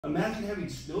Imagine having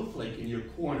Snowflake in your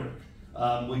corner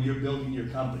when you're building your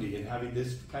company and having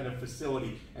this kind of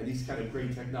facility and these kind of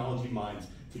great technology minds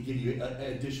to give you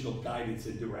additional guidance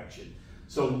and direction.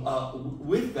 So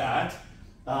with that,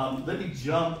 let me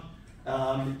jump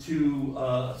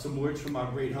to some words from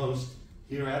our great host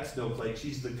here at Snowflake.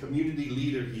 She's the community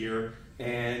leader here,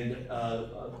 and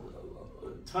a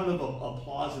ton of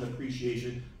applause and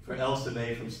appreciation for Elsa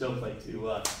from Snowflake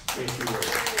to say a few words.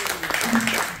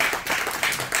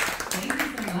 Thank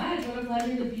you so much. What a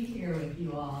pleasure to be here with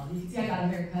you all. You can see I got a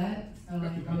haircut, so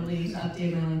I probably need to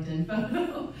update my LinkedIn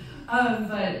photo.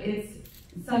 But it's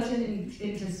such an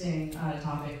interesting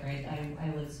topic, right?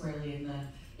 I live squarely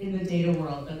in the data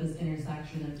world, but this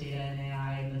intersection of data and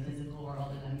AI in the physical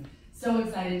world, and I'm so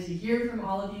excited to hear from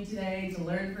all of you today, to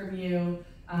learn from you.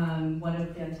 What a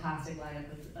fantastic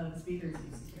lineup of speakers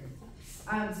you see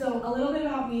here. So a little bit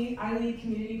about me. I lead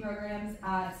community programs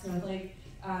at Snowflake.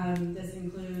 This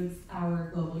includes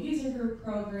our global user group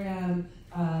program,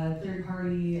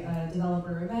 third-party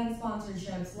developer event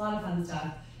sponsorships, a lot of fun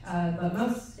stuff. But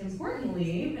most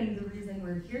importantly, and the reason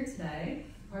we're here today,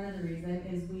 part of the reason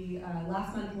is we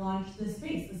last month launched this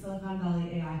space, the Silicon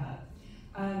Valley AI Hub.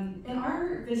 And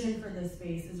our vision for this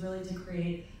space is really to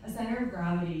create a center of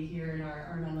gravity here in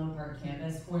our Menlo Park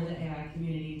campus for the AI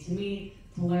community to meet,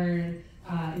 to learn,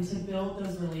 and to build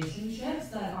those relationships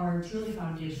that are truly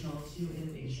foundational to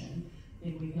innovation. I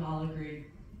think we can all agree,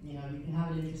 you can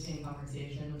have an interesting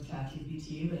conversation with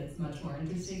ChatGPT, but it's much more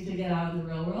interesting to get out in the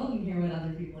real world and hear what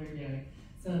other people are doing.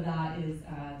 So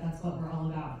that's what we're all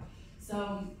about.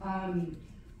 So,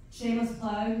 shameless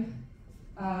plug,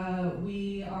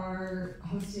 we are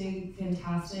hosting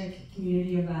fantastic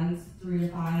community events 3 to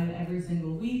 5 every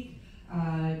single week.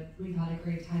 We've had a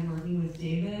great time working with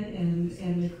David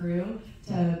and the crew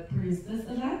to produce this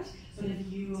event. But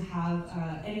if you have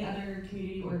any other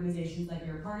community organizations that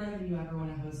you're a part of and you ever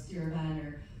want to host your event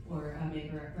or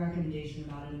make a recommendation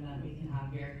about an event we can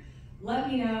have here, let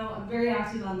me know. I'm very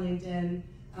active on LinkedIn,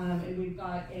 and we've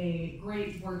got a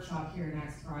great workshop here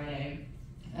next Friday.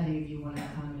 If any of you want to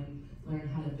come and learn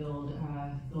how to build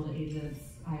agents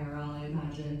IRL, I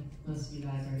imagine most of you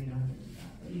guys already know how to do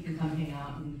that. But you can come hang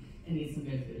out and eat some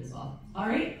good food as well. All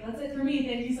right, that's it for me.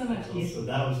 Thank you so much, Keith. So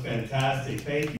that was fantastic. Thank you.